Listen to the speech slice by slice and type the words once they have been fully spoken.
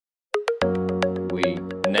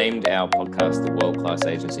named our podcast the World Class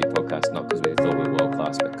Agency Podcast, not because we thought we were world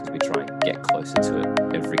class, but because we try and get closer to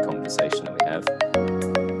it every conversation that we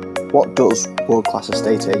have. What does World Class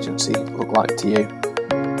Estate Agency look like to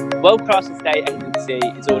you? World Class Estate Agency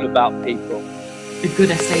is all about people. A good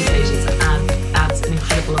estate agent adds an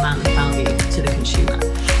incredible amount of value to the consumer.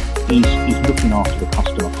 He's looking after the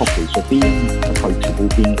customer properly, so being approachable,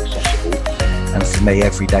 being accessible. And for me,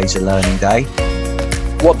 every day's a learning day.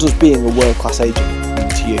 What does being a world-class agent mean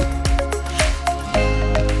to you?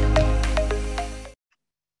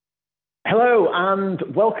 Hello and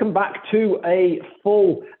welcome back to a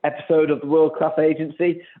full episode of the World Class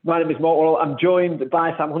Agency. My name is Mark Worrell. I'm joined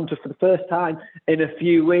by Sam Hunter for the first time in a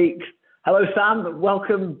few weeks. Hello, Sam.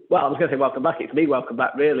 Welcome. Well, I was going to say welcome back. It's me welcome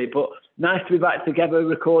back, really, but nice to be back together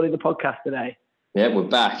recording the podcast today. Yeah, we're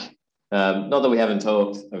back. Not that we haven't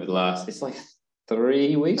talked over the last, it's like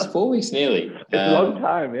 3 weeks, 4 weeks nearly. It's a long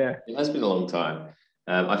time, yeah. It has been a long time.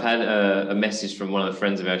 I've had a message from one of the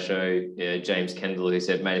friends of our show, James Kendall, who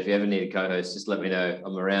said, mate, if you ever need a co-host, just let me know.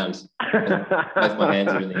 I'm around. Both my hands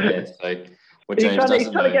are in the air. So what James doesn't know.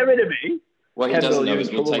 He's trying to get rid of me. What he doesn't know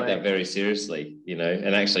is we'll take that very seriously,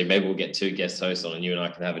 and actually maybe we'll get 2 guest hosts on and you and I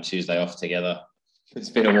can have a Tuesday off together. It's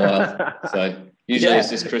been a while. So usually it's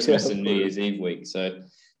just Christmas and New Year's Eve week. So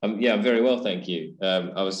I'm very well, thank you.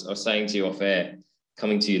 I was saying to you off air,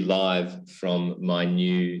 coming to you live from my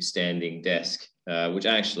new standing desk, which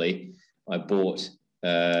actually I bought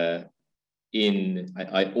I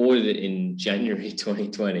ordered it in January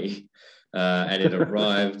 2020. And it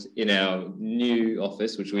arrived in our new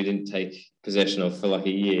office, which we didn't take possession of for like a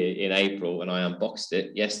year, in April, and I unboxed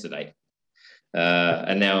it yesterday.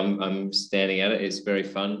 And now I'm standing at it. It's very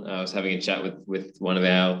fun. I was having a chat with one of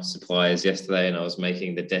our suppliers yesterday, and I was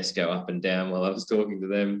making the desk go up and down while I was talking to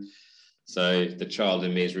them. So the child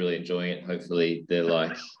in me is really enjoying it. Hopefully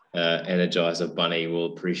the Energizer bunny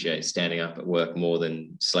will appreciate standing up at work more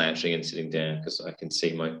than slouching and sitting down, because I can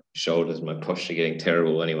see my shoulders, my posture getting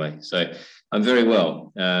terrible anyway. So I'm very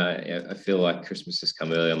well. I feel like Christmas has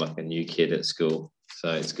come early. I'm like a new kid at school.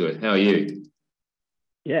 So it's good. How are you?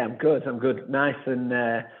 Yeah, I'm good. Nice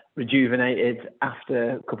and rejuvenated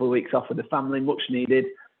after a couple of weeks off with the family, much needed.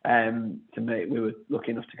 We were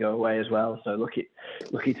lucky enough to go away as well. So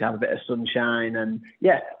lucky to have a bit of sunshine. And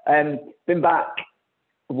been back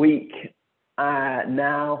a week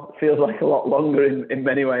now. Feels like a lot longer in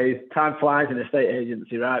many ways. Time flies in a estate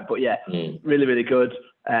agency, right? But yeah, really, really good.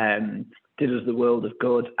 Did us the world of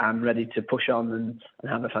good. I'm ready to push on and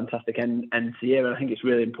have a fantastic end to the year. And I think it's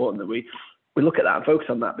really important that we look at that and focus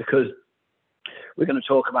on that, because we're going to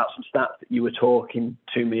talk about some stats that you were talking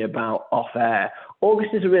to me about off air.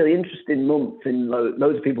 August is a really interesting month, and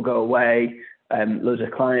loads of people go away, loads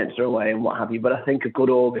of clients are away and what have you. But I think a good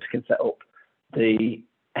August can set up the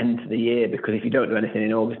end of the year, because if you don't do anything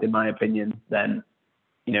in August, in my opinion, then,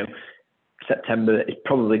 September is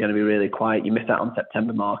probably going to be really quiet. You miss out on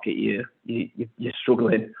September market, you're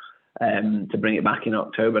struggling to bring it back in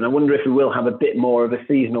October. And I wonder if we will have a bit more of a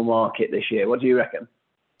seasonal market this year. What do you reckon?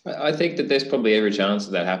 I think that there's probably every chance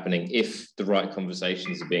of that happening if the right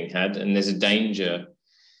conversations are being had. And there's a danger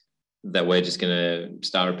that we're just going to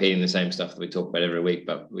start repeating the same stuff that we talk about every week.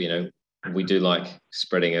 But, we do like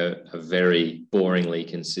spreading a very boringly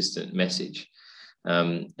consistent message.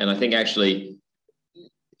 And I think actually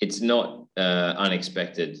it's not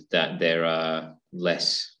unexpected that there are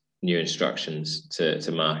less new instructions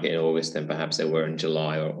to market in August than perhaps there were in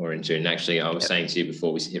July or in June. Actually, I was saying to you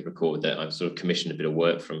before we hit record that I've sort of commissioned a bit of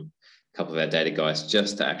work from a couple of our data guys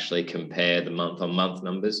just to actually compare the month-on-month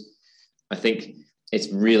numbers. I think it's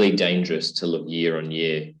really dangerous to look year on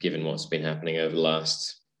year, given what's been happening over the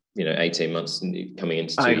last 18 months coming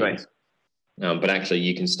into 2 years. But actually,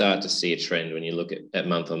 you can start to see a trend when you look at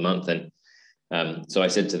month on month. And so I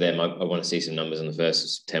said to them, I want to see some numbers on the 1st of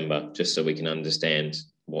September, just so we can understand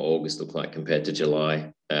what August looked like compared to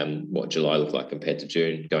July, what July looked like compared to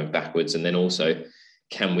June, going backwards. And then also,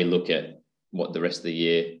 can we look at what the rest of the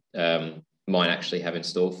year might actually have in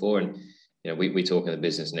store for? And, we talk in the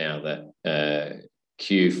business now that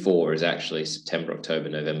Q4 is actually September, October,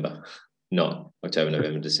 November, not October,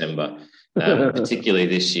 November, December, particularly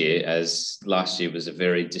this year, as last year was a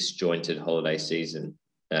very disjointed holiday season.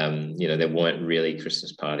 There weren't really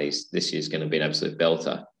Christmas parties. This year's going to be an absolute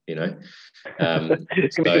belter.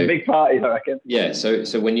 It's going to be a big party, I reckon. Yeah.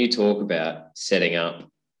 So when you talk about setting up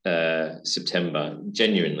September,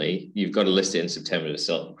 genuinely, you've got to list it in September to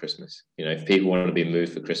sell it for Christmas. If people want to be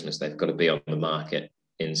moved for Christmas, they've got to be on the market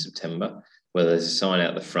in September, whether there's a sign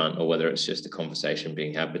out the front or whether it's just a conversation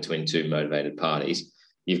being had between 2 motivated parties.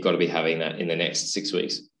 You've got to be having that in the next 6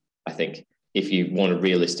 weeks. I think if you want a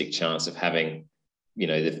realistic chance of having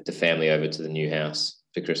the family over to the new house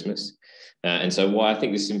for Christmas. And so why I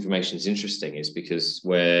think this information is interesting is because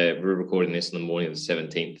we're recording this on the morning of the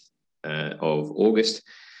 17th of August.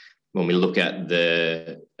 When we look at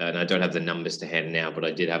and I don't have the numbers to hand now, but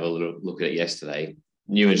I did have a little look at it yesterday,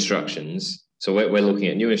 new instructions. So we're looking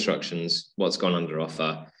at new instructions, what's gone under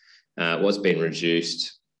offer, what's been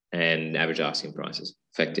reduced, and average asking prices,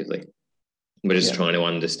 effectively. We're just trying to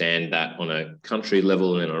understand that on a country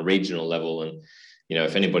level and on a regional level. And,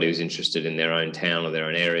 if anybody was interested in their own town or their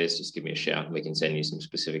own areas, just give me a shout and we can send you some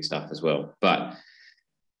specific stuff as well. But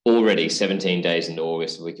already 17 days into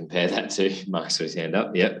August, if we compare that to Mark's his hand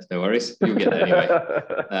up. Yep, no worries. You'll get that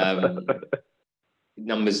anyway.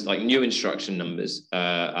 Numbers like new instruction numbers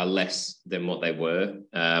are less than what they were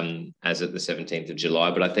as at the 17th of July.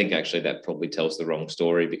 But I think actually that probably tells the wrong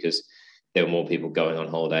story, because there were more people going on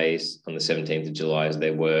holidays on the 17th of July as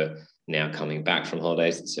there were now coming back from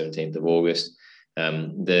holidays at the 17th of August.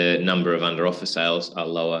 The number of under offer sales are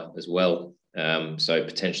lower as well. So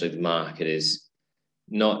potentially the market is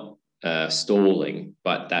not stalling,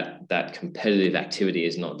 but that competitive activity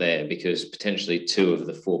is not there, because potentially 2 of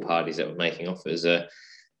the 4 parties that were making offers are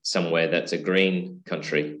somewhere that's a green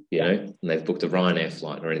country, and they've booked a Ryanair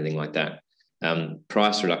flight or anything like that.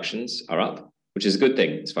 Price reductions are up, which is a good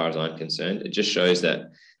thing as far as I'm concerned. It just shows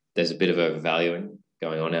that there's a bit of overvaluing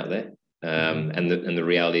going on out there. And the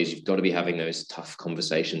reality is you've got to be having those tough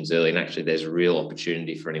conversations early. And actually there's a real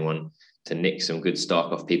opportunity for anyone to nick some good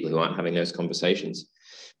stock off people who aren't having those conversations.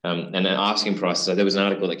 And then asking prices. So there was an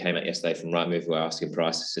article that came out yesterday from Rightmove where asking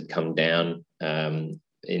prices had come down in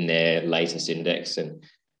their latest index. And,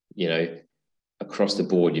 across the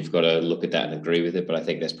board, you've got to look at that and agree with it. But I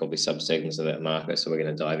think there's probably subsegments of that market. So we're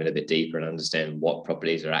going to dive in a bit deeper and understand what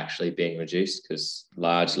properties are actually being reduced, because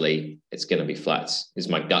largely it's going to be flats, is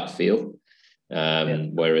my gut feel.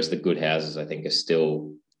 Whereas the good houses, I think, are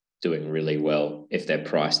still doing really well if they're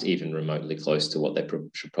priced even remotely close to what they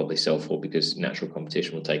should probably sell for, because natural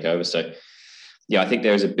competition will take over. So, I think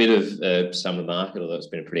there's a bit of summer market, although it's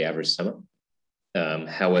been a pretty average summer.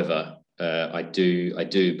 However, I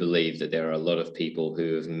do believe that there are a lot of people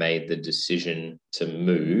who have made the decision to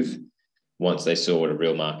move once they saw what a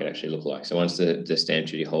real market actually looked like. So once the stamp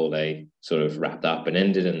duty holiday sort of wrapped up and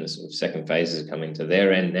ended, and the sort of second phases are coming to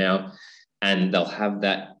their end now, and they'll have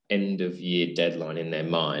that end of year deadline in their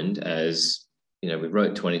mind as, we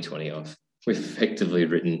wrote 2020 off. We've effectively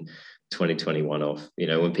written 2021 off.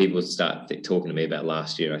 When people start talking to me about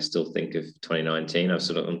last year, I still think of 2019. I've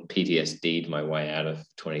sort of PTSD'd my way out of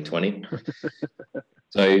 2020.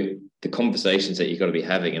 So the conversations that you've got to be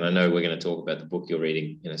having, and I know we're going to talk about the book you're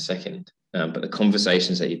reading in a second, but the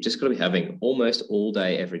conversations that you've just got to be having almost all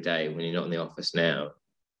day, every day when you're not in the office now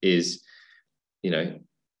is, do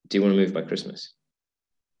you want to move by Christmas?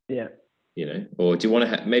 Yeah. Or do you want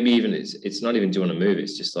to maybe even it's not even do you want to move,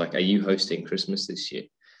 it's just like, are you hosting Christmas this year?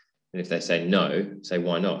 And if they say no, say,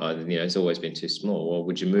 why not? It's always been too small. Well,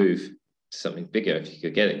 would you move to something bigger if you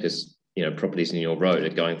could get it? Because, properties in your road are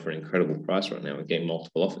going for an incredible price right now and getting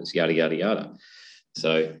multiple offers, yada, yada, yada.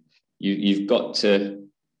 So you've got to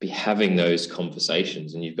be having those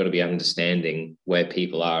conversations, and you've got to be understanding where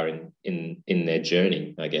people are in their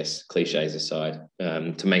journey, I guess, cliches aside,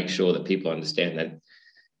 to make sure that people understand that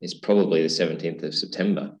it's probably the 17th of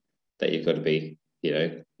September that you've got to be,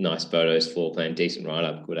 nice photos, floor plan, decent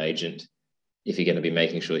write-up, good agent, if you're going to be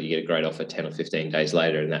making sure that you get a great offer 10 or 15 days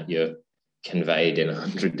later and that you're conveyed in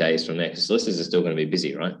 100 days from there, because solicitors are still going to be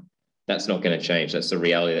busy, right? That's not going to change. That's the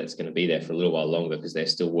reality that's going to be there for a little while longer, because they're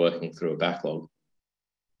still working through a backlog.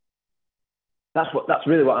 That's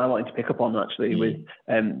really what I wanted to pick up on, actually, with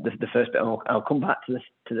the first bit. I'll come back to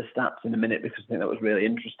the stats in a minute, because I think that was really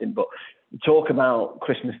interesting. But talk about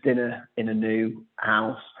Christmas dinner in a new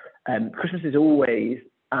house. Christmas is always,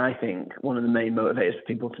 I think, one of the main motivators for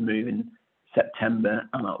people to move in September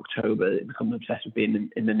and October. They become obsessed with being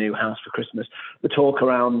in the new house for Christmas. The talk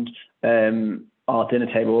around our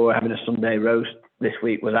dinner table, we're having a Sunday roast this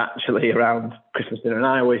week, was actually around Christmas dinner. And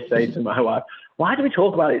I always say to my wife, why do we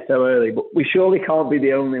talk about it so early? But we surely can't be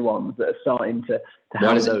the only ones that are starting to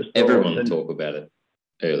have those thoughts. Everyone talk about it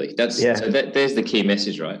early? There's the key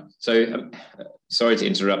message, right? So sorry to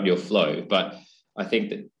interrupt your flow, but I think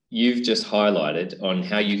that you've just highlighted on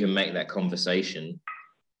how you can make that conversation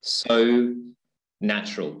so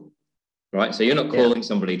natural, right? So you're not calling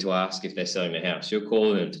somebody to ask if they're selling their house. You're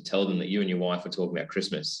calling them to tell them that you and your wife are talking about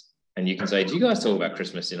Christmas. And you can say, do you guys talk about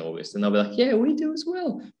Christmas in August? And they'll be like, yeah, we do as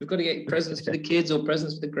well. We've got to get presents for the kids or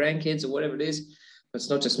presents for the grandkids or whatever it is. But it's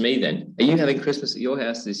not just me then. Are you having Christmas at your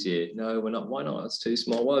house this year? No, we're not. Why not? It's too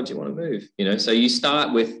small. Why would you want to move? So you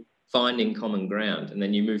start with finding common ground, and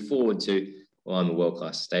then you move forward to, well, I'm a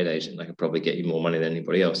world-class estate agent. I could probably get you more money than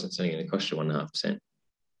anybody else. It's only going to cost you 1.5%.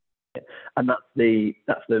 And that's the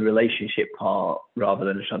relationship part rather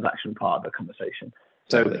than the transaction part of the conversation.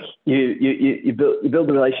 So Totally. you build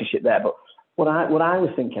the relationship there. But what I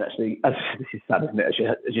was thinking actually, as this is sad, isn't it?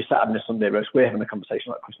 As you sat having a Sunday roast, we're having a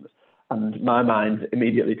conversation like Christmas, and my mind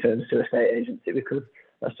immediately turns to estate agency because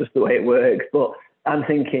that's just the way it works. But I'm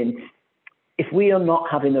thinking, if we are not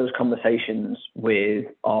having those conversations with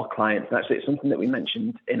our clients, and actually it's something that we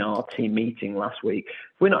mentioned in our team meeting last week,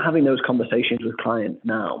 if we're not having those conversations with clients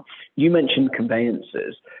now, you mentioned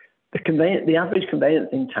conveyancers. The average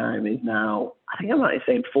conveyancing time is now, I think I might be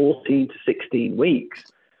saying 14 to 16 weeks.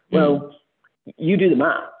 Well, you do the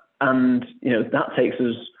math, and that takes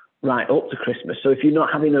us right up to Christmas. So if you're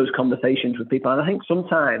not having those conversations with people, and I think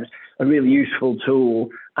sometimes a really useful tool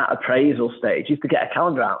at appraisal stage is to get a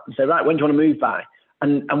calendar out and say, right, when do you want to move by?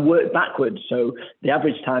 And work backwards. So the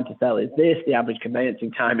average time to sell is this, the average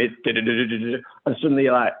conveyancing time is and suddenly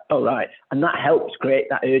you're like, oh, right. And that helps create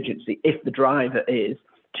that urgency if the driver is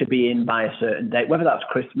to be in by a certain date, whether that's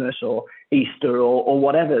Christmas or Easter or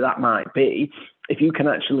whatever that might be. If you can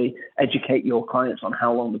actually educate your clients on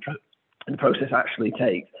how long the process actually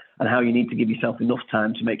takes and how you need to give yourself enough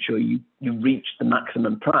time to make sure you reach the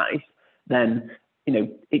maximum price, then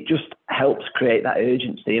it just helps create that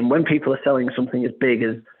urgency. And when people are selling something as big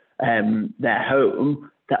as their home,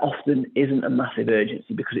 there often isn't a massive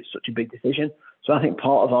urgency because it's such a big decision. So I think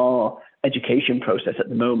part of our education process at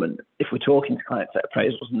the moment, if we're talking to clients at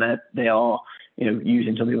appraisals and they are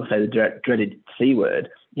using, some people say the dreaded C word,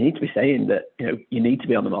 you need to be saying that you need to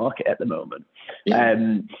be on the market at the moment.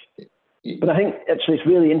 Yeah. But I think actually it's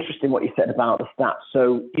really interesting what you said about the stats.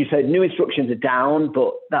 So you said new instructions are down,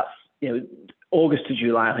 but that's August to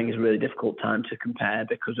July, I think, is a really difficult time to compare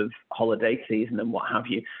because of holiday season and what have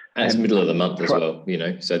you. And it's middle of the month as well,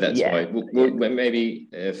 so that's why when maybe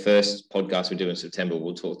first podcast we do in September,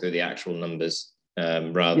 we'll talk through the actual numbers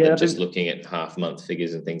rather than just looking at half month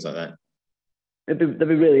figures and things like that. That'd be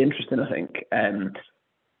really interesting, I think.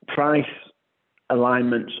 Price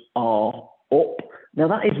alignments are up. Now,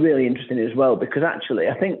 that is really interesting as well, because actually,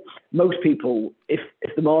 I think most people, if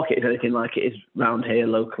the market is anything like it is around here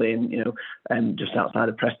locally and just outside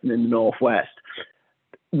of Preston in the northwest,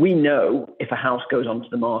 we know if a house goes onto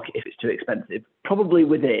the market, if it's too expensive, probably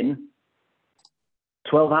within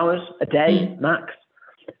 12 hours, a day max,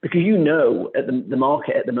 because at the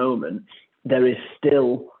market at the moment, there is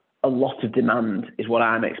still a lot of demand is what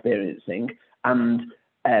I'm experiencing. And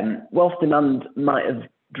whilst demand might have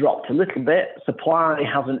dropped a little bit, supply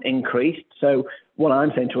hasn't increased. So what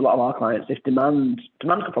I'm saying to a lot of our clients, if demand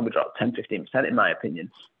could probably drop 10-15% in my opinion,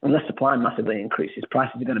 unless supply massively increases,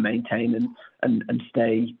 prices are going to maintain and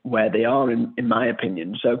stay where they are in my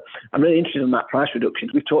opinion. So I'm really interested in that price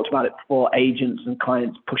reductions. We've talked about it before, agents and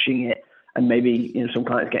clients pushing it, and maybe some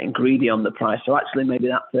clients getting greedy on the price. So actually maybe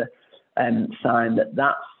that's a sign that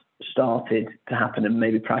that's started to happen, and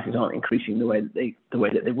maybe prices aren't increasing the way that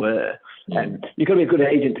they were. You've got to be a good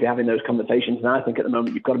agent to be having those conversations, and I think at the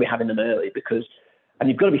moment you've got to be having them early and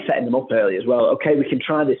you've got to be setting them up early as well. Okay, we can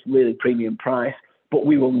try this really premium price, but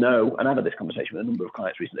we will know, and I've had this conversation with a number of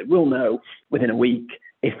clients recently, we'll know within a week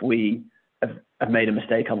if we have made a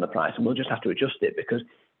mistake on the price, and we'll just have to adjust it. Because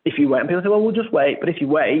if you wait, and people say, well, we'll just wait, but if you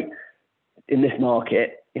wait in this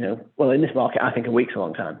market, I think a week's a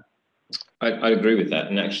long time. I agree with that.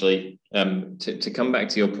 And actually, to come back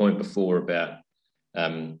to your point before about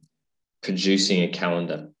producing a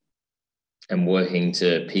calendar and working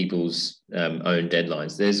to people's own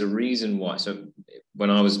deadlines, there's a reason why. So when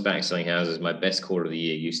I was back selling houses, my best quarter of the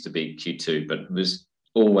year used to be Q2, but it was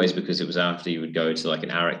always because it was after you would go to like an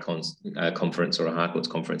ARIC conference or a Harcourts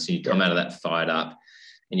conference, and you'd come out of that fired up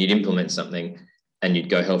and you'd implement something and you'd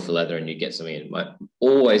go hell for leather and you'd get something in.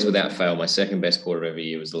 Always without fail, my second best quarter every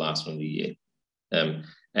year was the last one of the year.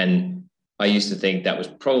 And I used to think that was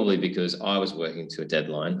probably because I was working to a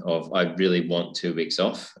deadline of, I really want 2 weeks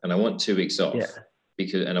off, and I want 2 weeks off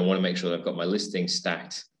and I want to make sure that I've got my listing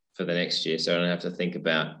stacked for the next year. So I don't have to think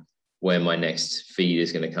about where my next feed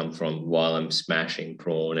is going to come from while I'm smashing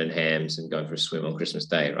prawn and hams and going for a swim on Christmas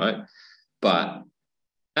Day. Right. But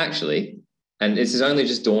actually, and this has only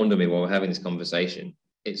just dawned on me while we're having this conversation,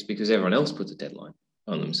 it's because everyone else puts a deadline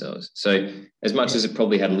on themselves. So as much as it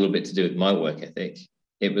probably had a little bit to do with my work ethic,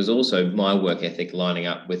 it was also my work ethic lining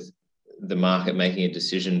up with the market making a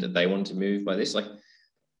decision that they want to move by this. Like,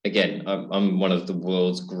 again, I'm one of the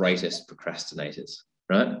world's greatest procrastinators,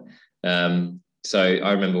 right? So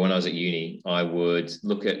I remember when I was at uni, I would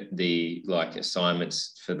look at the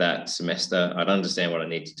assignments for that semester. I'd understand what I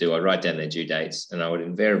need to do. I'd write down their due dates, and I would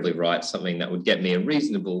invariably write something that would get me a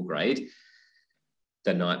reasonable grade.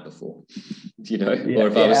 the night before, you know, Yeah, or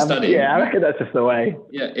if I was studying. Yeah, I reckon that's just the way.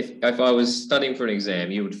 Yeah, if I was studying for an exam,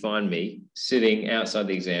 you would find me sitting outside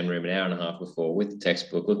the exam room an hour and a half before with the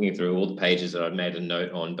textbook, looking through all the pages that I'd made a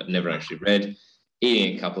note on but never actually read,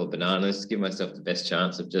 eating a couple of bananas to give myself the best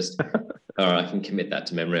chance of just, all right, I can commit that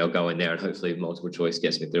to memory. I'll go in there and hopefully multiple choice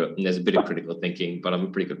gets me through it. And there's a bit of critical thinking, but I'm a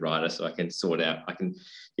pretty good writer, so I can sort out, I can,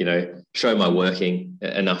 you know, show my working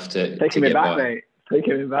enough to Taking me get back, by. mate.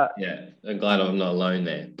 Taking me back. Yeah, I'm glad I'm not alone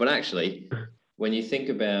there. But actually, when you think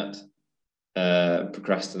about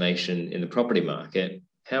procrastination in the property market,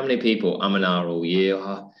 how many people and ah all year,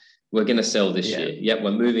 oh, we're going to sell this year. Yep,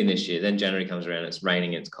 we're moving this year. Then January comes around, it's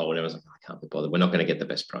raining, it's cold. Everyone's like, I can't be bothered. We're not going to get the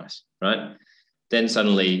best price, right? Then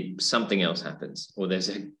suddenly something else happens, or there's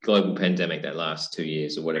a global pandemic that lasts 2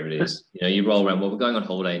 years or whatever it is. You know, you roll around, well, we're going on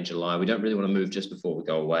holiday in July. We don't really want to move just before we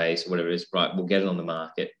go away. So whatever it is, right, we'll get it on the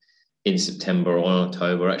market in September or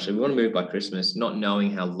October. Actually, we want to move by Christmas, not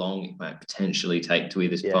knowing how long it might potentially take to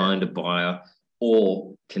either find a buyer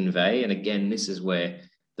or convey. And again, this is where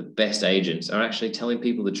the best agents are actually telling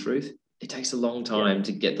people the truth. It takes a long time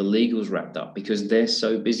to get the legals wrapped up because they're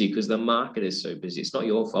so busy, because the market is so busy. It's not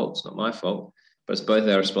your fault. It's not my fault, but it's both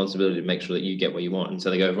our responsibility to make sure that you get what you want. And so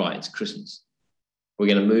they go, right, it's Christmas. We're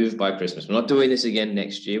going to move by Christmas. We're not doing this again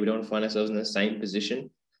next year. We don't want to find ourselves in the same position.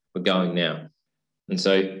 We're going now. And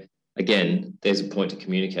so again, there's a point to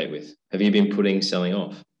communicate with. Have you been putting selling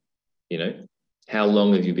off? You know, how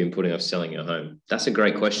long have you been putting off selling your home? That's a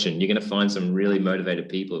great question. You're going to find some really motivated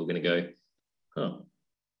people who are going to go, oh,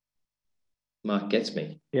 Mark gets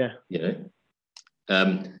me. Yeah. You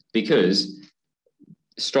know, because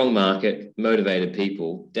strong market, motivated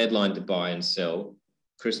people, deadline to buy and sell,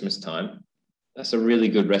 Christmas time, that's a really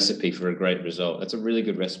good recipe for a great result. That's a really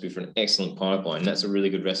good recipe for an excellent pipeline. That's a really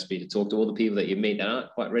good recipe to talk to all the people that you meet that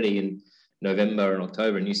aren't quite ready in November and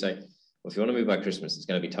October. And you say, well, if you want to move by Christmas, it's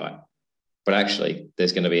going to be tight. But actually,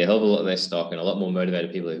 there's going to be a hell of a lot less stock and a lot more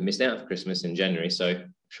motivated people who've missed out for Christmas in January. So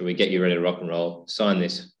should we get you ready to rock and roll? Sign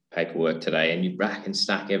this paperwork today. And you rack and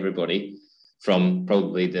stack everybody from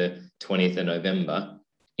probably the 20th of November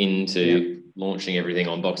into launching everything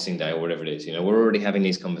on Boxing Day or whatever it is. You know, we're already having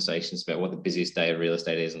these conversations about what the busiest day of real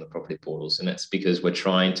estate is on the property portals. And that's because we're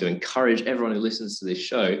trying to encourage everyone who listens to this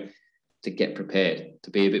show to get prepared, to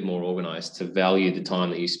be a bit more organized, to value the time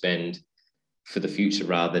that you spend for the future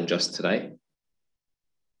rather than just today.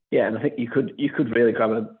 Yeah, and I think you could really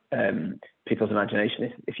grab people's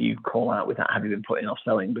imagination if you call out with that, have you been putting off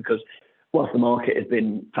selling? Because whilst the market has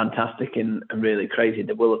been fantastic and really crazy,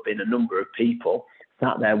 there will have been a number of people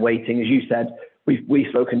sat there waiting. As you said, we've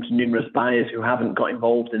spoken to numerous buyers who haven't got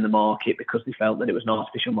involved in the market because they felt that it was an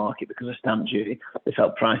artificial market because of stamp duty. They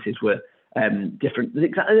felt prices were different.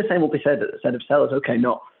 Exactly the same what they said of sellers. Okay,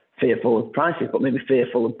 not fearful of prices, but maybe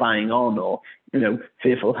fearful of buying on, or, you know,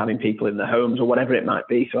 fearful of having people in their homes or whatever it might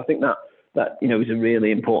be. So I think that you know, is a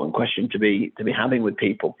really important question to be having with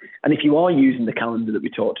people. And if you are using the calendar that we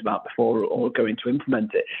talked about before or going to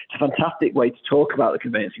implement it, it's a fantastic way to talk about the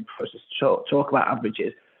conveyancing process, talk about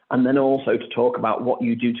averages, and then also to talk about what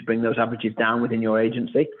you do to bring those averages down within your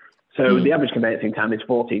agency. So the average conveyancing time is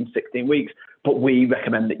 14, 16 weeks, but we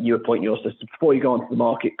recommend that you appoint your solicitor before you go onto the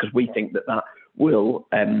market, because we think that will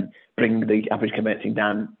bring the average conveyancing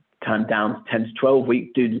time down to 10 to 12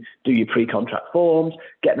 weeks. Do your pre-contract forms,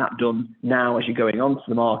 get that done now as you're going onto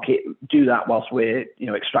the market. Do that whilst we're, you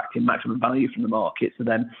know, extracting maximum value from the market. So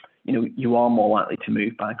then, you know, you are more likely to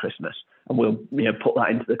move by Christmas, and we'll, you know, put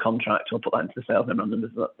that into the contract or put that into the sales memorandum.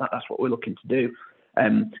 That's what we're looking to do.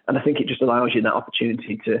 And I think it just allows you that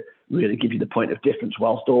opportunity to really give you the point of difference,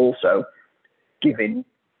 whilst also giving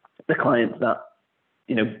the clients that,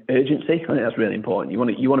 you know, urgency. I think that's really important. You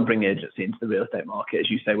want to bring urgency into the real estate market, as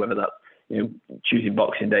you say, whether that's, you know, choosing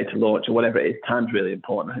Boxing Day to launch or whatever it is. Time's really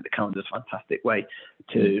important. I think the calendar is a fantastic way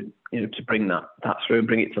to, you know, to bring that through and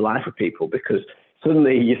bring it to life with people, because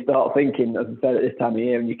suddenly you start thinking, as I said, at this time of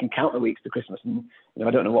year, and you can count the weeks to Christmas, and, you know,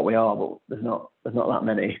 I don't know what we are, but there's not that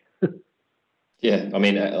many. Yeah, I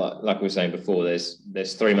mean, like we were saying before,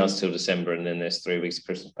 there's 3 months till December, and then there's 3 weeks of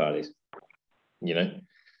Christmas parties. You know,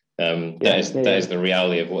 that is the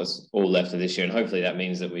reality of what's all left of this year, and hopefully that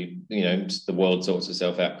means that we, you know, the world sorts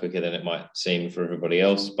itself out quicker than it might seem for everybody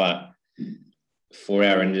else. But for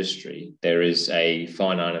our industry, there is a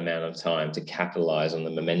finite amount of time to capitalize on the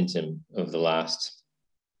momentum of the last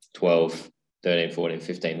 12, 13, 14,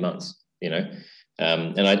 15 months. You know,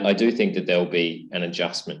 and I do think that there'll be an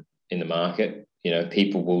adjustment in the market. You know,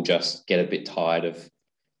 people will just get a bit tired of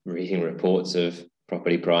reading reports of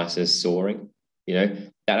property prices soaring. You know,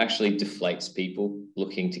 that actually deflates people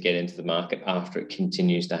looking to get into the market after it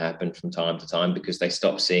continues to happen from time to time, because they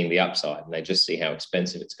stop seeing the upside and they just see how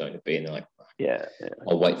expensive it's going to be. And they're like, yeah.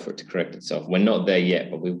 I'll wait for it to correct itself. We're not there yet,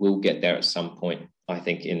 but we will get there at some point, I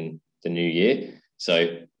think, in the new year.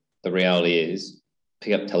 So the reality is,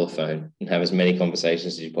 pick up the telephone and have as many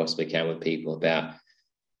conversations as you possibly can with people about,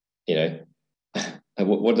 you know,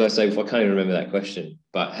 what did I say before? I can't even remember that question,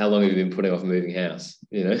 but how long have you been putting off moving house,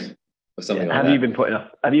 you know, or something like that. Have you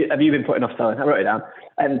been putting off selling? I wrote it down.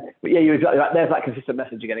 But yeah, you're exactly right. There's that consistent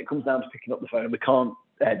message again. It comes down to picking up the phone. We can't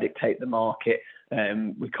dictate the market.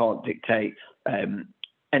 We can't dictate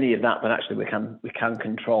any of that, but actually we can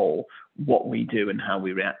control what we do and how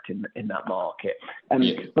we react in that market.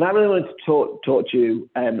 But I really wanted to talk to you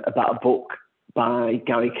about a book by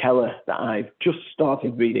Gary Keller that I've just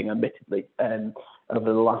started reading, admittedly,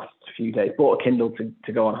 over the last few days. Bought a Kindle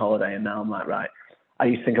to go on holiday, and now I'm like, right, I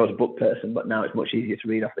used to think I was a book person, but now it's much easier to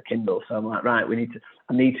read off the Kindle. So I'm like, right,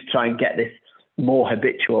 I need to try and get this more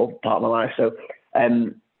habitual part of my life. So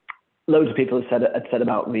loads of people have said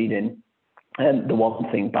about reading The One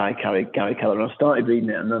Thing by Gary Keller, and I started reading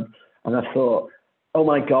it, and I thought, oh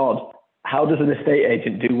my God, how does an estate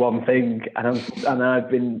agent do one thing? And I've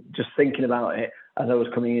been just thinking about it as I was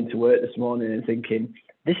coming into work this morning and thinking,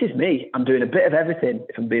 this is me. I'm doing a bit of everything,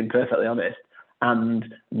 if I'm being perfectly honest,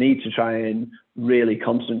 and need to try and really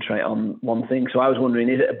concentrate on one thing. So I was wondering,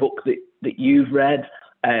 is it a book that you've read?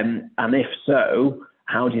 And if so,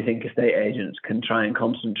 how do you think estate agents can try and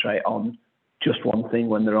concentrate on just one thing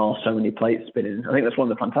when there are so many plates spinning? I think that's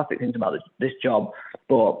one of the fantastic things about this job,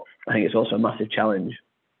 but I think it's also a massive challenge.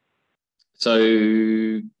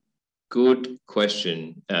 So, good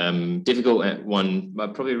question. Difficult one,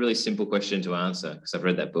 but probably a really simple question to answer because I've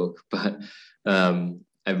read that book, but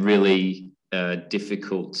a really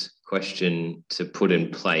difficult question to put in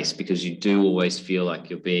place, because you do always feel like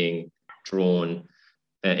you're being drawn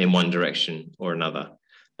in one direction or another.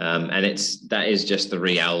 And that is just the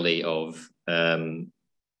reality of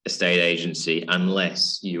estate agency,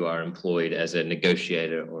 unless you are employed as a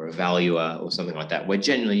negotiator or a valuer or something like that, where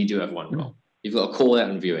generally you do have one role. You've got call out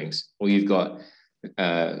and viewings, or you've got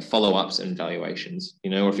follow-ups and valuations, you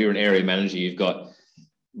know, or if you're an area manager, you've got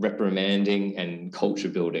reprimanding and culture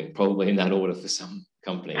building, probably in that order for some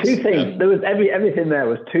companies. Two things. There was everything there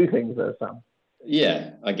was two things there, Sam.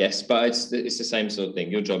 Yeah, I guess, but it's the same sort of thing.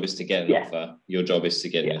 Your job is to get an offer. Your job is to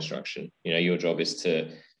get an instruction. You know, your job is to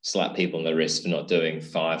slap people on the wrist for not doing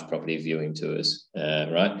 5 property viewing tours,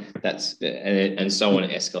 right? And so on.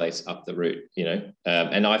 It escalates up the route, you know.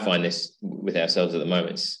 And I find this with ourselves at the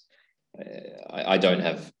moment. I don't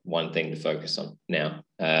have one thing to focus on now,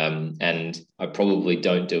 and I probably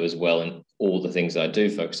don't do as well in all the things that I do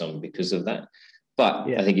focus on because of that. But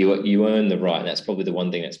I think you earn the right, and that's probably the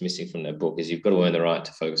one thing that's missing from that book, is you've got to earn the right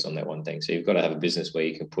to focus on that one thing. So you've got to have a business where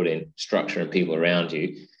you can put in structure and people around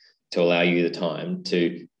you to allow you the time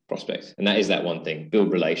to prospect. And that is that one thing,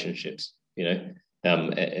 build relationships, you know.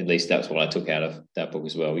 At least that's what I took out of that book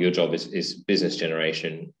as well. Your job is business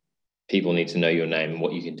generation. People need to know your name and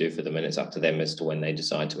what you can do for them, and it's up to them as to when they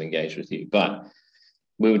decide to engage with you. But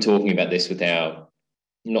we were talking about this with our,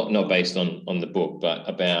 not based on the book, but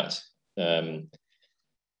about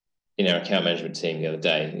in our account management team the other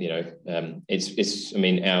day. You know, I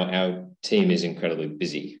mean, our team is incredibly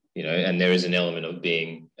busy, you know, and there is an element of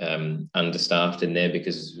being understaffed in there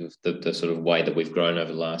because of the sort of way that we've grown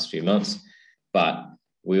over the last few months. But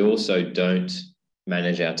we also don't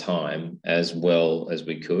manage our time as well as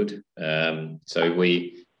we could. So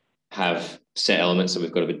we have set elements that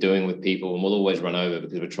we've got to be doing with people, and we'll always run over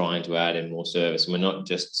because we're trying to add in more service. And we're not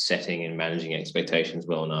just setting and managing expectations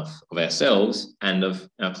well enough of ourselves and of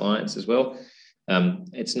our clients as well.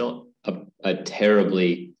 It's not a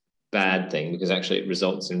terribly bad thing, because actually it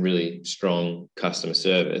results in really strong customer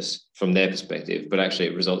service from their perspective, but actually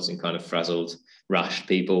it results in kind of frazzled, rushed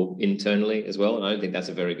people internally as well. And I don't think that's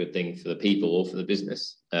a very good thing for the people or for the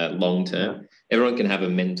business long term. Everyone can have a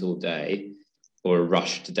mental day or a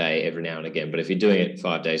rushed day every now and again, but if you're doing it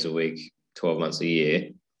 5 days a week, 12 months a year,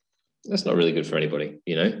 that's not really good for anybody,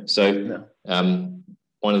 you know. So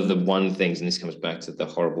one of the things, and this comes back to the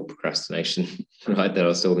horrible procrastination, right, that I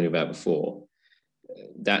was talking about before,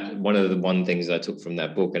 that one of the things I took from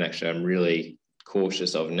that book, and actually I'm really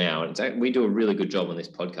cautious of now, and we do a really good job on this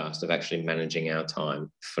podcast of actually managing our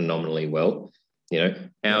time phenomenally well. You know,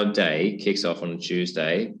 our day kicks off on a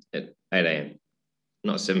Tuesday at 8 a.m,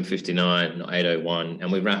 not 7:59, not 8:01,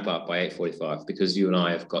 and we wrap up by 8:45, because you and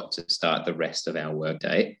I have got to start the rest of our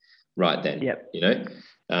workday right then. You know,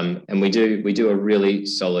 and we do a really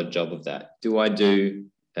solid job of that. Do I do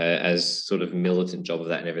as sort of militant job of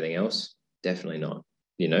that and everything else? Definitely not.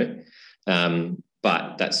 you know.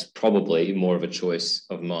 But that's probably more of a choice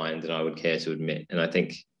of mine than I would care to admit. And I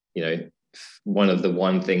think, you know,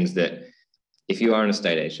 one things that if you are an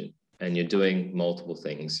estate agent and you're doing multiple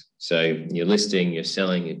things, so you're listing, you're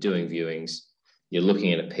selling, you're doing viewings, you're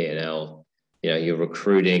looking at a P&L, you know, you're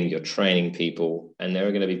recruiting, you're training people, and there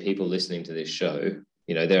are going to be people listening to this show.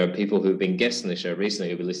 You know, there are people who've been guests on the show recently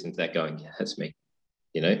who'll be listening to that going, yeah, that's me,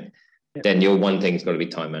 you know. Yeah. Then your one thing's got to be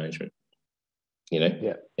time management, you know.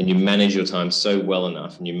 Yeah. And you manage your time so well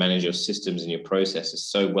enough, and you manage your systems and your processes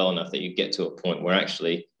so well enough that you get to a point where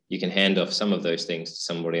actually you can hand off some of those things to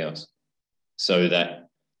somebody else, so that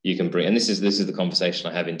you can bring, and this is the conversation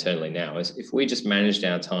I have internally now, is if we just managed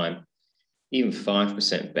our time even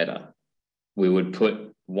 5% better, we would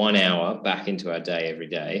put 1 hour back into our day every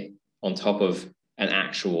day on top of an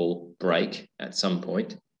actual break at some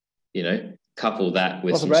point, you know, couple that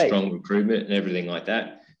with some strong recruitment and everything like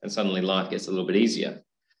that, and suddenly life gets a little bit easier.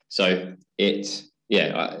 So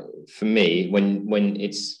for me, when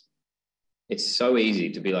it's so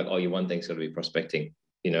easy to be like, oh, your one thing's got to be prospecting,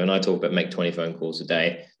 you know, and I talk about make 20 phone calls a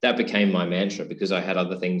day. That became my mantra because I had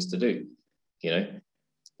other things to do, you know.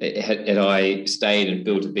 Had I stayed and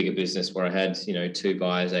built a bigger business where I had, you know, 2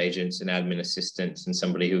 buyers agents and admin assistants and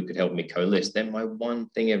somebody who could help me co-list, then my one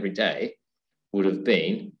thing every day would have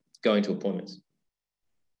been going to appointments.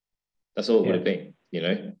 That's all it would have been, you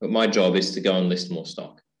know. But my job is to go and list more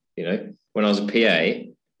stock, you know. When I was a PA,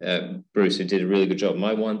 Bruce, who did a really good job,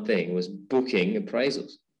 my one thing was booking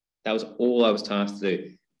appraisals. That was all I was tasked to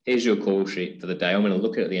do. Here's your call sheet for the day. I'm going to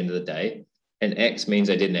look at it at the end of the day. And X means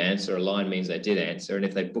they didn't answer, a line means they did answer. And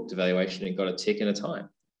if they booked a valuation and got a tick and a time,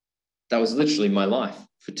 that was literally my life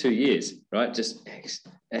for 2 years, right? Just X,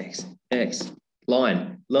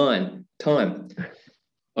 line, time,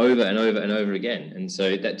 over and over and over again. And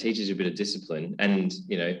so that teaches you a bit of discipline. And,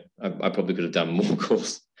 you know, I probably could have done more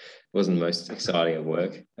calls. It wasn't the most exciting of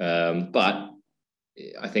work. But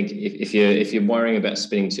I think if you're worrying about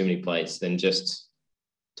spinning too many plates, then just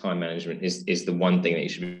time management is the one thing that you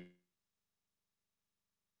should be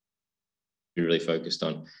really focused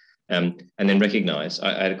on. And then recognize,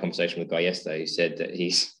 I had a conversation with a guy yesterday who said that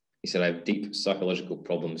he said, I have deep psychological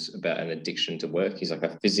problems about an addiction to work. He's like, I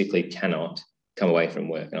physically cannot come away from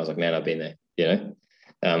work. And I was like, man, I've been there, you know,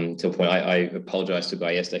 to a point. I apologized to a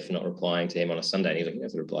guy yesterday for not replying to him on a Sunday. And he's like, you don't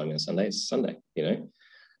have to reply to me on a Sunday. It's Sunday, you know.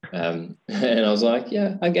 And I was like,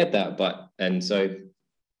 yeah, I get that. And so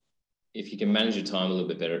if you can manage your time a little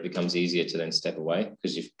bit better, it becomes easier to then step away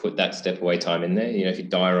because you've put that step away time in there. You know, if you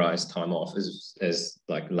diarize time off, as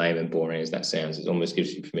like lame and boring as that sounds, it almost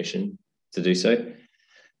gives you permission to do so.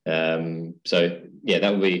 So yeah,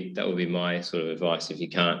 that would be my sort of advice. If you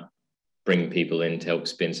can't bring people in to help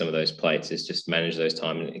spin some of those plates, is just manage those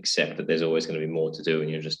time and accept that there's always going to be more to do,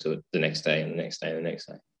 and you'll just do it the next day and the next day and the next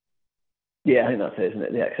day. Yeah, I think that's it, isn't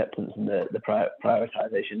it? The acceptance and the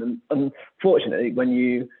prioritization. And fortunately, when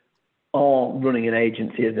you are running an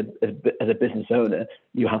agency as a business owner,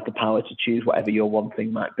 you have the power to choose whatever your one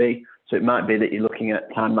thing might be. So it might be that you're looking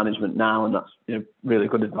at time management now, and that's, you know, really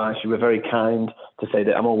good advice. You were very kind to say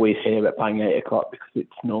that I'm always here at bang 8 o'clock because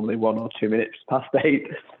it's normally 1 or 2 minutes past 8.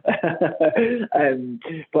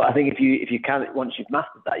 But I think if you can, once you've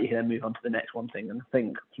mastered that, you can then move on to the next one thing. And I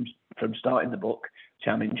think from starting the book, which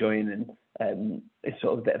I'm enjoying, and it's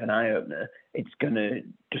sort of a bit of an eye opener, it's going to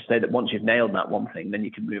just say that once you've nailed that one thing, then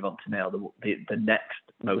you can move on to nail the next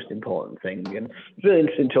most important thing. And it's really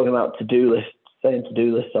interesting talking about to-do lists, saying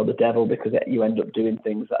to-do lists are the devil because you end up doing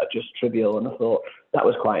things that are just trivial. And I thought that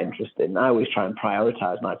was quite interesting. I always try and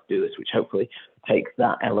prioritize my to-do list, which hopefully takes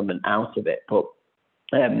that element out of it. But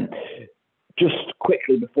just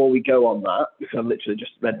quickly before we go on that, because I've literally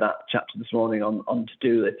just read that chapter this morning on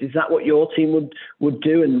to-do list, is that what your team would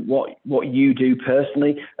do, and what you do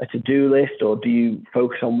personally, a to-do list, or do you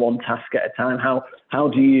focus on one task at a time? How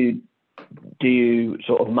do you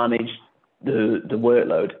sort of manage the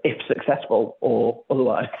workload, if successful or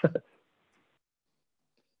otherwise?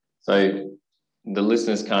 So the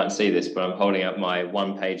listeners can't see this, but I'm holding up my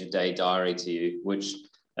 1 page a day diary to you, which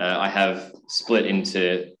I have split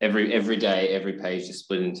into every day, every page is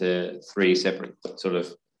split into 3 separate sort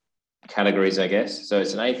of categories, I guess. So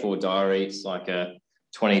it's an A4 diary. It's like a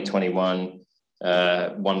 2021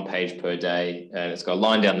 1 page per day, and it's got a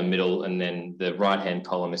line down the middle, and then the right-hand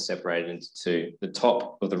column is separated into 2. The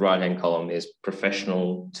top of the right-hand column is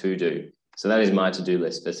professional to-do. So that is my to-do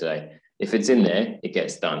list for today. If it's in there, it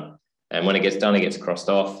gets done. And when it gets done, it gets crossed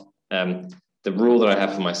off. The rule that I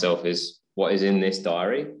have for myself is what is in this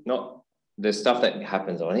diary, not there's stuff that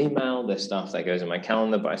happens on email, there's stuff that goes in my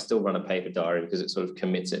calendar, but I still run a paper diary because it sort of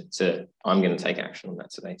commits it to, I'm going to take action on that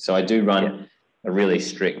today. So I do run a really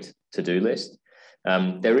strict to-do list.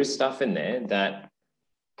 There is stuff in there that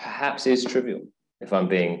perhaps is trivial if I'm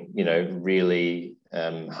being, really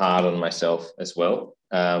hard on myself as well.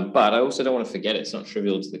 But I also don't want to forget it's not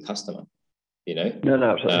trivial to the customer. No,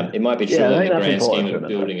 absolutely. It might be trivial in the grand scheme of remember.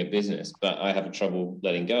 building a business, but I have trouble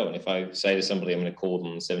letting go. And if I say to somebody, I'm going to call them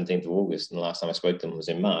on the 17th of August, and the last time I spoke to them was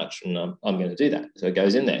in March, and I'm going to do that. So it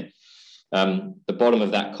goes in there. The bottom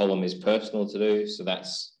of that column is personal to do. So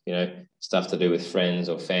that's, stuff to do with friends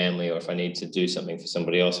or family, or if I need to do something for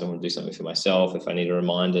somebody else, I want to do something for myself. If I need a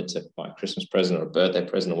reminder to buy a Christmas present or a birthday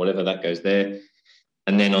present or whatever, that goes there.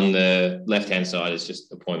 And then on the left-hand side is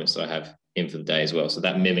just appointments that I have in for the day as well. So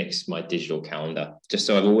that mimics my digital calendar. Just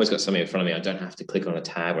so I've always got something in front of me. I don't have to click on a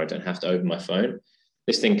tab, or I don't have to open my phone.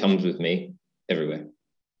 This thing comes with me everywhere,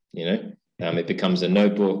 It becomes a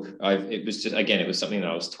notebook. It was something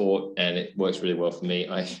that I was taught, and it works really well for me.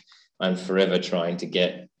 I'm forever trying to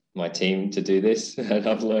get my team to do this. And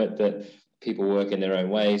I've learned that people work in their own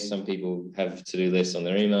ways. Some people have to-do lists on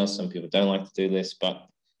their emails. Some people don't like to do lists, but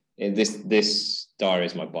this diary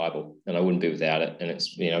is my Bible, and I wouldn't be without it. And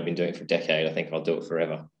it's, I've been doing it for a decade. I think I'll do it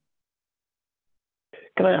forever.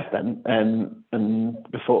 Can I ask then,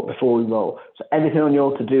 and before we roll, so everything on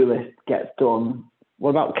your to-do list gets done. What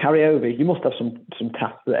about carryover? You must have some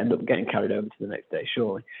tasks that end up getting carried over to the next day,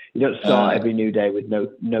 surely. You don't start every new day with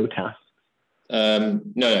no tasks.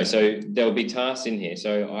 No. So there will be tasks in here.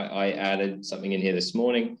 So I added something in here this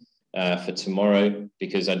morning for tomorrow,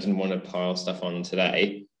 because I didn't want to pile stuff on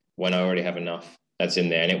today when I already have enough that's in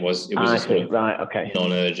there. And it was a sort of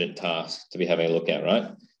non-urgent task to be having a look at,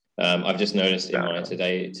 right? I've just noticed in my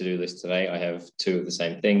to-do list today, I have 2 of the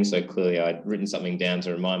same thing. So clearly I'd written something down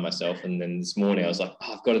to remind myself. And then this morning I was like,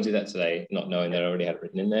 I've got to do that today, not knowing that I already had it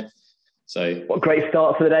written in there. So what a great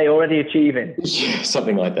start to the day, already achieving.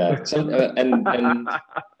 Something like that. And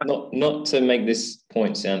not to make this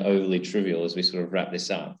point sound overly trivial as we sort of wrap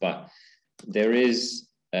this up, but there is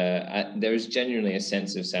genuinely a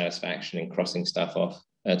sense of satisfaction in crossing stuff off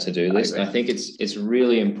a to-do list. And I think it's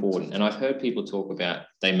really important. And I've heard people talk about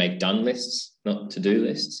they make done lists, not to-do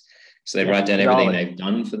lists. So they write down everything they've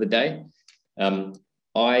done for the day.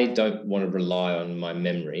 I don't want to rely on my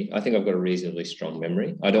memory. I think I've got a reasonably strong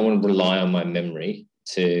memory. I don't want to rely on my memory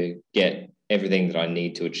to get everything that I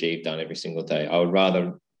need to achieve done every single day. I would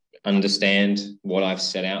rather understand what I've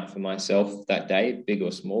set out for myself that day, big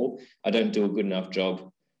or small. I don't do a good enough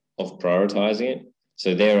job of prioritizing it.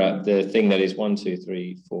 So the thing that is 1, 2,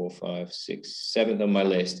 3, 4, 5, 6, 7th on my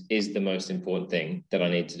list is the most important thing that I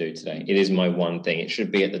need to do today. It is my one thing. It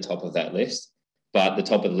should be at the top of that list. But the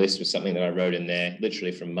top of the list was something that I wrote in there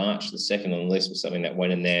literally from March. The second on the list was something that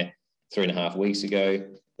went in there 3.5 weeks ago.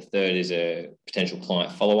 The third is a potential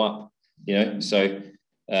client follow-up, So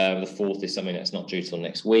the fourth is something that's not due till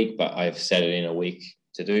next week, but I've set it in a week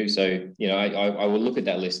to do. So, I will look at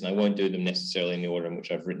that list, and I won't do them necessarily in the order in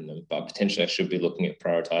which I've written them, but potentially I should be looking at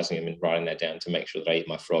prioritizing them and writing that down to make sure that I eat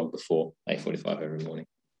my frog before 8:45 every morning.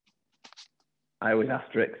 I always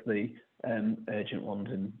asterisk the urgent ones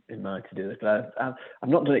in my to-do list. But I've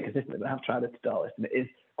not done it consistently, but I've tried a to-do list, and it is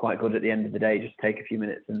quite good at the end of the day. Just take a few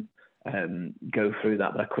minutes and go through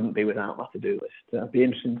that. But I couldn't be without my to-do list. So it'd be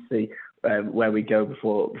interesting to see where we go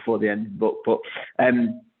before the end of the book. But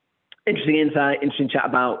interesting insight, interesting chat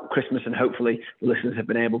about Christmas, and hopefully the listeners have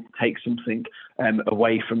been able to take something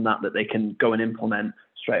away from that they can go and implement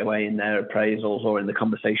straight away in their appraisals or in the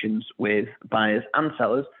conversations with buyers and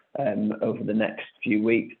sellers over the next few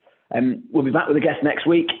weeks. We'll be back with a guest next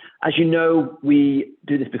week. As you know, we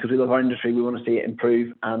do this because we love our industry. We want to see it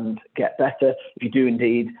improve and get better. If you do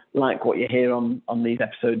indeed like what you hear on these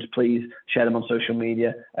episodes, please share them on social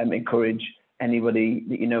media and encourage anybody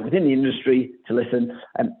that you know within the industry to listen.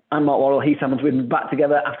 I'm Mark Worrell, Heath Hammond. We'll be back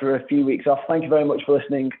together after a few weeks off. Thank you very much for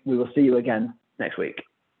listening. We will see you again next week.